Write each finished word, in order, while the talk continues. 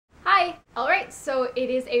Hi! Alright, so it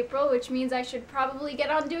is April, which means I should probably get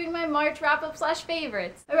on doing my March wrap-up slash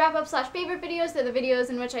favorites. My wrap-up slash favorite videos are the videos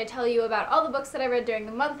in which I tell you about all the books that I read during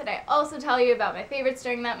the month, and I also tell you about my favorites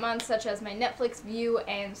during that month, such as my Netflix view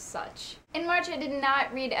and such. In March, I did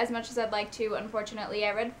not read as much as I'd like to, unfortunately.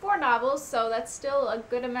 I read 4 novels, so that's still a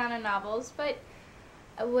good amount of novels, but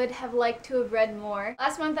I would have liked to have read more.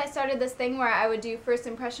 Last month I started this thing where I would do first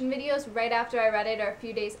impression videos right after I read it or a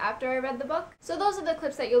few days after I read the book. So those are the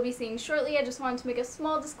clips that you'll be seeing shortly. I just wanted to make a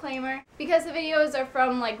small disclaimer. Because the videos are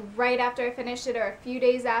from like right after I finished it or a few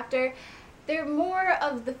days after, they're more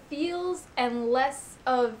of the feels and less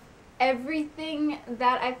of everything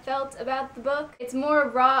that I felt about the book. It's more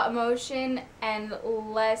raw emotion and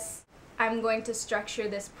less I'm going to structure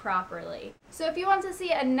this properly. So if you want to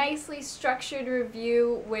see a nicely structured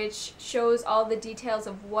review which shows all the details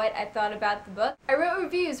of what I thought about the book, I wrote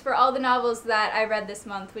reviews for all the novels that I read this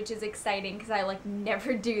month, which is exciting because I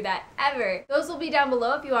never do that ever. Those will be down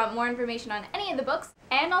below if you want more information on any of the books,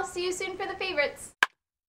 and I'll see you soon for the favorites.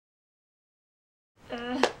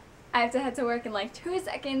 I have to head to work in like 2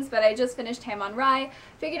 seconds, but I just finished Ham on Rye.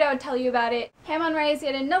 Figured I would tell you about it. Ham on Rye is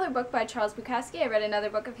yet another book by Charles Bukowski. I read another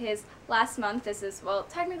book of his last month. This is, well,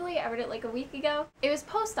 technically I read it like a week ago. It was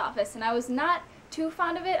Post Office, and I was not too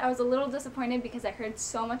fond of it. I was a little disappointed because I heard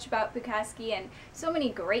so much about Bukowski and so many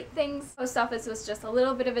great things. Post Office was just a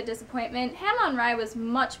little bit of a disappointment. Ham on Rye was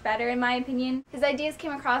much better in my opinion. His ideas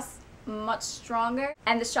came across much stronger,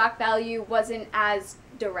 and the shock value wasn't as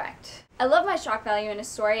direct. I love my shock value in a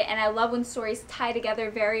story, and I love when stories tie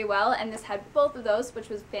together very well, and this had both of those, which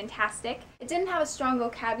was fantastic. It didn't have a strong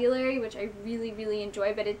vocabulary, which I really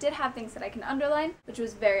enjoy, but it did have things that I can underline, which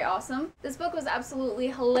was very awesome. This book was absolutely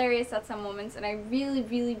hilarious at some moments, and I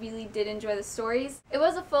really did enjoy the stories. It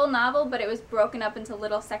was a full novel, but it was broken up into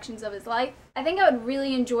little sections of his life. I think I would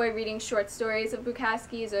really enjoy reading short stories of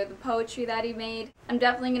Bukowski's or the poetry that he made. I'm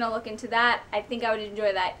definitely going to look into that. I think I would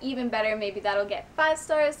enjoy that even better. Maybe that'll get 5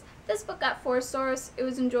 stars. This book got 4 stars. It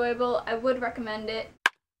was enjoyable. I would recommend it.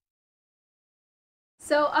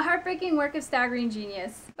 So, A Heartbreaking Work of Staggering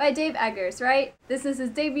Genius by Dave Eggers, right? This is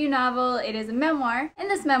his debut novel. It is a memoir. In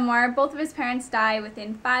this memoir, both of his parents die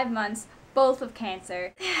within 5 months, both of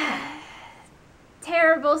cancer.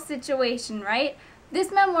 Terrible situation, right? This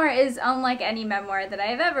memoir is unlike any memoir that I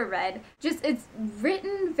have ever read. Just, it's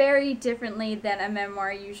written very differently than a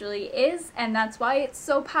memoir usually is, and that's why it's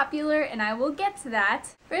so popular, and I will get to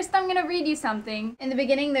that. First, I'm gonna read you something. In the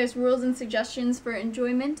beginning, there's rules and suggestions for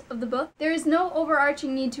enjoyment of the book. There is no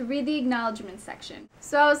overarching need to read the acknowledgement section.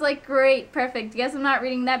 So I was like, great, perfect. Guess I'm not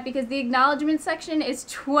reading that because the acknowledgement section is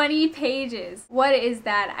 20 pages. What is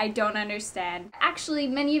that? I don't understand. Actually,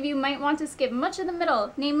 many of you might want to skip much of the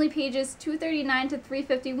middle, namely pages 239 to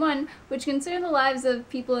 351, which concern the lives of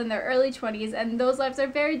people in their early 20s, and those lives are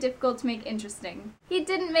very difficult to make interesting. He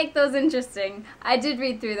didn't make those interesting. I did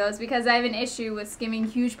read through those because I have an issue with skimming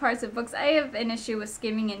huge parts of books. I have an issue with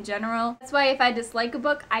skimming in general. That's why if I dislike a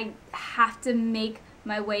book, I have to make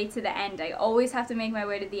my way to the end. I always have to make my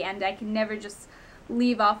way to the end. I can never just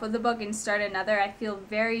leave off of the book and start another. I feel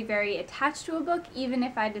very attached to a book even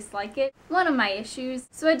if I dislike it. One of my issues.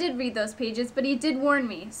 So I did read those pages, but he did warn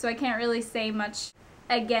me, so I can't really say much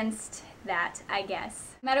against that, I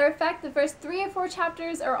guess. Matter of fact, the first 3 or 4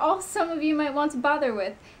 chapters are all some of you might want to bother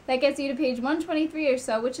with. That gets you to page 123 or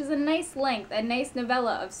so, which is a nice length, a nice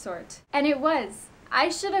novella of sort. And it was. I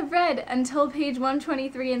should have read until page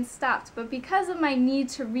 123 and stopped, but because of my need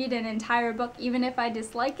to read an entire book even if I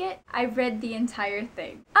dislike it, I read the entire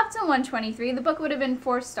thing. Up to 123, the book would have been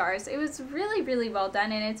 4 stars. It was really well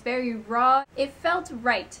done, and it's very raw. It felt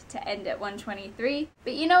right to end at 123,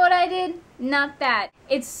 but you know what I did? Not that.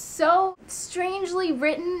 It's so strangely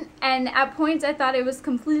written, and at points I thought it was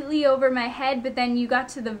completely over my head, but then you got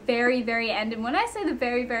to the very end, and when I say the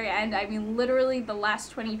very end, I mean literally the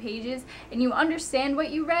last 20 pages, and you understand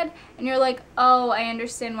what you read, and you're like, oh, I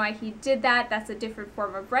understand why he did that. That's a different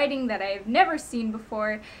form of writing that I have never seen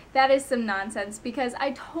before. That is some nonsense, because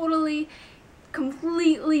I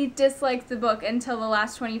completely disliked the book until the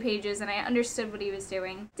last 20 pages, and I understood what he was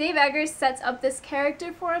doing. Dave Eggers sets up this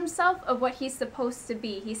character for himself of what he's supposed to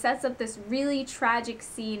be. He sets up this really tragic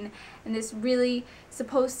scene and this really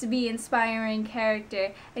supposed to be inspiring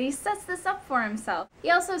character, and he sets this up for himself.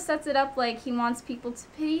 He also sets it up like he wants people to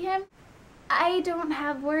pity him. I don't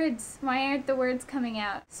have words. Why aren't the words coming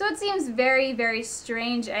out? So it seems very, very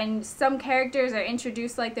strange, and some characters are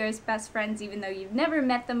introduced like they're his best friends even though you've never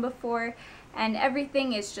met them before, and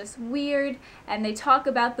everything is just weird, and they talk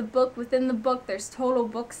about the book within the book. There's total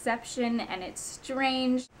bookception, and it's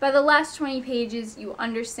strange. By the last 20 pages, you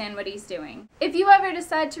understand what he's doing. If you ever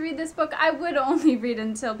decide to read this book, I would only read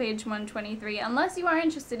until page 123, unless you are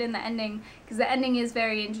interested in the ending, because the ending is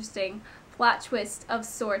very interesting. Plot twist of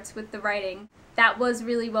sorts with the writing. That was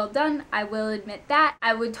really well done, I will admit that.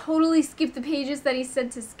 I would totally skip the pages that he said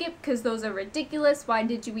to skip because those are ridiculous. Why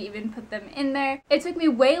did you even put them in there? It took me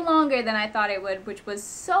way longer than I thought it would, which was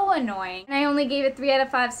so annoying. And I only gave it 3 out of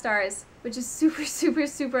 5 stars, which is super, super,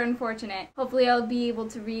 super unfortunate. Hopefully I'll be able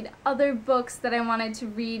to read other books that I wanted to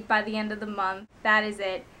read by the end of the month. That is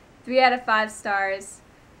it. 3 out of 5 stars.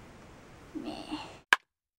 Meh.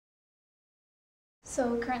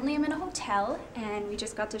 So currently I'm in a hotel, and we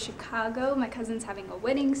just got to Chicago. My cousin's having a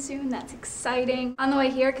wedding soon. That's exciting. On the way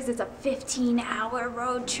here, because it's a 15-hour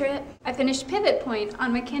road trip, I finished Pivot Point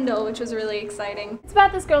on my Kindle, which was really exciting. It's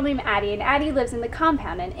about this girl named Addie, and Addie lives in the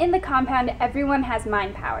compound, and in the compound, everyone has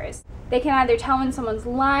mind powers. They can either tell when someone's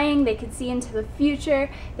lying, they can see into the future,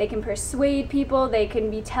 they can persuade people, they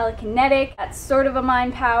can be telekinetic. That's sort of a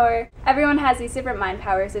mind power. Everyone has these different mind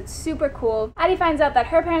powers. It's super cool. Addie finds out that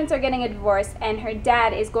her parents are getting a divorce and her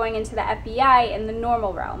dad is going into the FBI in the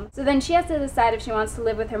normal realm. So then she has to decide if she wants to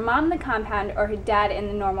live with her mom in the compound or her dad in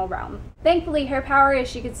the normal realm. Thankfully, her power is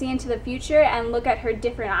she could see into the future and look at her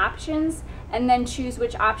different options and then choose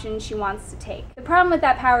which option she wants to take. The problem with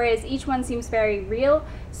that power is each one seems very real,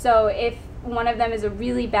 so if one of them is a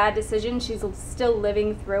really bad decision, she's still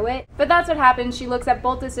living through it. But that's what happens. She looks at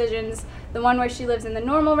both decisions, the one where she lives in the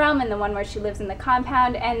normal realm and the one where she lives in the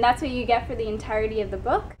compound, and that's what you get for the entirety of the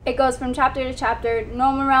book. It goes from chapter to chapter,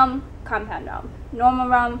 normal realm, compound realm, normal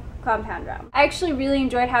realm, compound realm. I actually really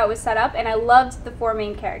enjoyed how it was set up, and I loved the 4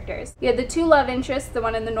 main characters. You had the 2 love interests, the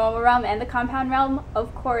one in the normal realm and the compound realm,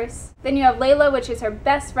 of course. Then you have Layla, which is her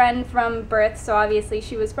best friend from birth, so obviously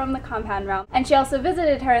she was from the compound realm. And she also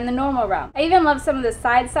visited her in the normal realm. I even loved some of the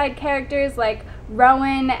side characters like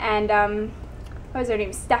Rowan and, what was her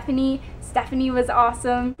name? Stephanie. Stephanie was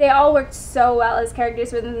awesome. They all worked so well as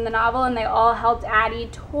characters within the novel, and they all helped Addie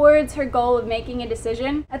towards her goal of making a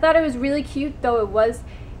decision. I thought it was really cute, though it was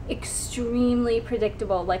extremely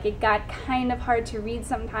predictable. Like, it got kind of hard to read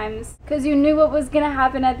sometimes because you knew what was gonna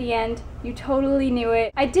happen at the end. You totally knew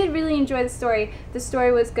it. I did really enjoy the story. The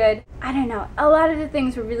story was good. I don't know, a lot of the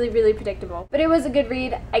things were really, really predictable, but it was a good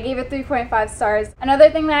read. I gave it 3.5 stars. Another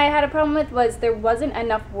thing that I had a problem with was there wasn't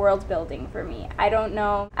enough world building for me. I don't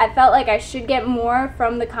know. I felt like I should get more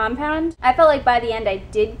from the compound. I felt like by the end I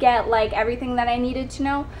did get like everything that I needed to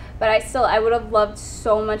know, but I would have loved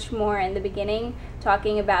so much more in the beginning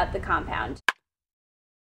talking about the compound.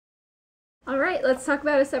 Alright, let's talk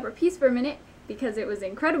about A Separate Piece for a minute, because it was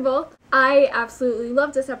incredible. I absolutely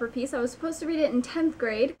loved A Separate Piece. I was supposed to read it in 10th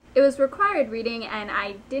grade. It was required reading, and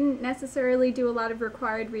I didn't necessarily do a lot of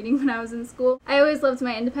required reading when I was in school. I always loved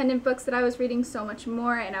my independent books that I was reading so much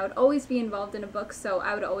more, and I would always be involved in a book, so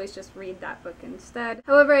I would always just read that book instead.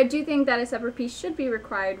 However, I do think that A Separate Piece should be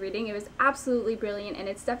required reading. It was absolutely brilliant, and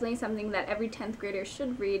it's definitely something that every 10th grader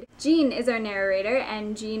should read. Gene is our narrator,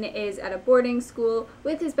 and Gene is at a boarding school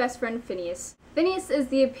with his best friend Phineas. Phineas is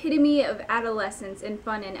the epitome of adolescence and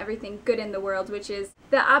fun and everything good in the world, which is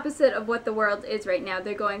the opposite of what the world is right now.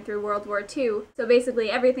 They're going through World War II, so basically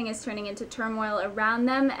everything is turning into turmoil around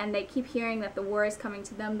them, and they keep hearing that the war is coming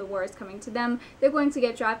to them, the war is coming to them. They're going to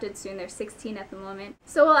get drafted soon. They're 16 at the moment.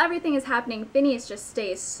 So while everything is happening, Phineas just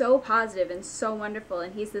stays so positive and so wonderful,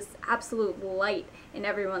 and he's this absolute light in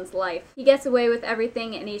everyone's life. He gets away with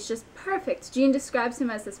everything, and he's just perfect. Gene describes him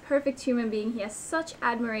as this perfect human being. He has such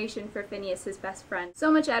admiration for Phineas, his best friend.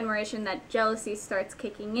 So much admiration that jealousy starts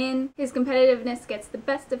kicking in. His competitiveness gets the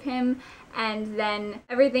best of him, and then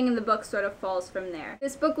everything in the book sort of falls from there.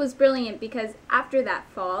 This book was brilliant because after that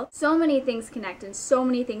fall, so many things connect and so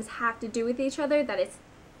many things have to do with each other that it's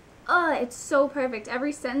so perfect.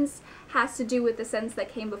 Every sentence has to do with the sentence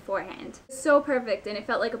that came beforehand. So perfect, and it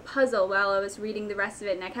felt like a puzzle while I was reading the rest of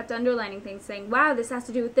it, and I kept underlining things saying, wow, this has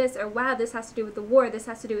to do with this, or wow, this has to do with the war, this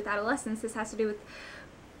has to do with adolescence, this has to do with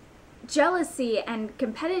jealousy and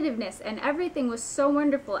competitiveness, and everything was so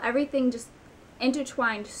wonderful. Everything just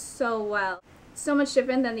intertwined so well. So much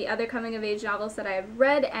different than the other coming-of-age novels that I have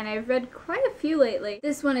read, and I've read quite a few lately.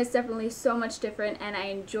 This one is definitely so much different, and I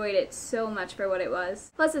enjoyed it so much for what it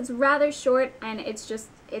was. Plus, it's rather short, and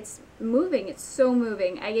it's moving. It's so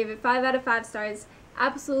moving. I gave it 5 out of 5 stars.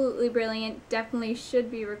 Absolutely brilliant, definitely should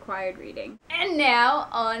be required reading. And now,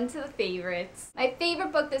 on to the favorites. My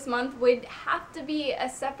favorite book this month would have to be A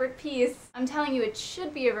Separate Piece. I'm telling you, it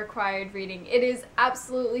should be a required reading. It is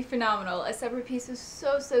absolutely phenomenal. A Separate Piece is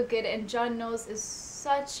so, so good, and John Knowles is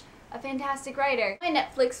such a fantastic writer. My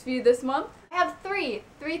Netflix view this month. I have three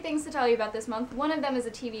things to tell you about this month. One of them is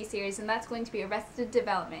a TV series, and that's going to be Arrested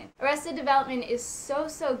Development. Arrested Development is so,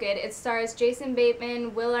 so good. It stars Jason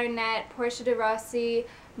Bateman, Will Arnett, Portia de Rossi,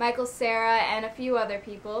 Michael Cera, and a few other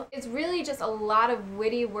people. It's really just a lot of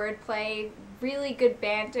witty wordplay, really good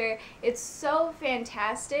banter. It's so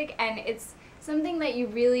fantastic, and it's something that you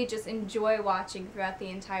really just enjoy watching throughout the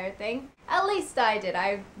entire thing. At least I did.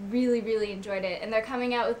 I really, really enjoyed it. And they're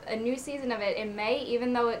coming out with a new season of it in May,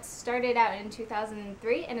 even though it started out in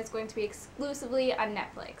 2003, and it's going to be exclusively on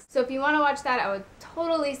Netflix. So if you want to watch that, I would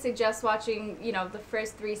totally suggest watching, the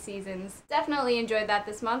first 3 seasons. Definitely enjoyed that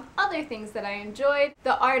this month. Other things that I enjoyed.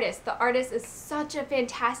 The Artist. The Artist is such a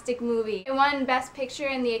fantastic movie. It won Best Picture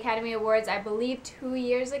in the Academy Awards, I believe, 2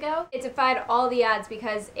 years ago. It defied all the odds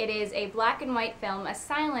because it is a black and white film, a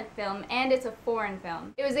silent film, and it's a foreign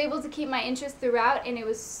film. It was able to keep my interest throughout, and it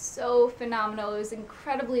was so phenomenal. It was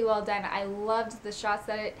incredibly well done. I loved the shots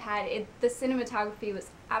that it had. The cinematography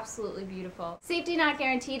was absolutely beautiful. Safety Not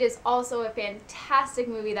Guaranteed is also a fantastic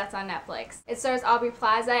movie that's on Netflix. It stars Aubrey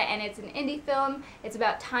Plaza, and it's an indie film. It's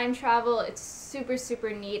about time travel. It's super,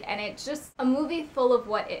 super neat, and it's just a movie full of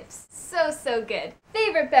what ifs. So, so good.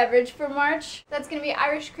 Favorite beverage for March? That's gonna be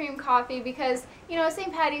Irish cream coffee because,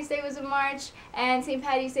 St. Patty's Day was in March, and St.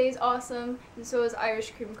 Patty's Day is awesome, and so is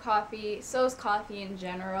Irish cream coffee, so is coffee in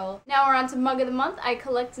general. Now we're on to Mug of the Month. I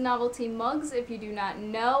collect novelty mugs, if you do not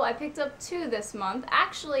know. I picked up 2 this month.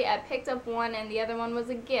 Actually, I picked up 1, and the other one was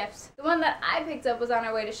a gift. The one that I picked up was on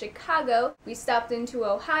our way to Chicago. We stopped into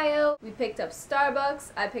Ohio. We picked up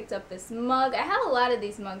Starbucks. I picked up this mug. I have a lot of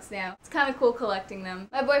these mugs now. It's kind of cool collecting them.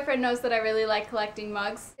 My boyfriend knows that I really like collecting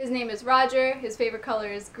mugs. His name is Roger. His favorite color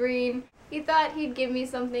is green. He thought he'd give me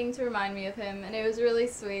something to remind me of him, and it was really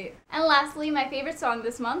sweet. And lastly, my favorite song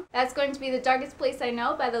this month. That's going to be The Darkest Place I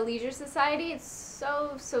Know by the Leisure Society. It's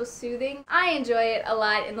so, so soothing. I enjoy it a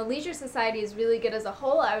lot, and the Leisure Society is really good as a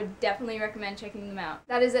whole. I would definitely recommend checking them out.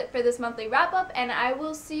 That is it for this monthly wrap-up, and I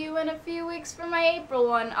will see you in a few weeks for my April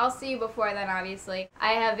one. I'll see you before then, obviously.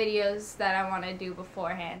 I have videos that I want to do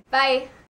beforehand. Bye!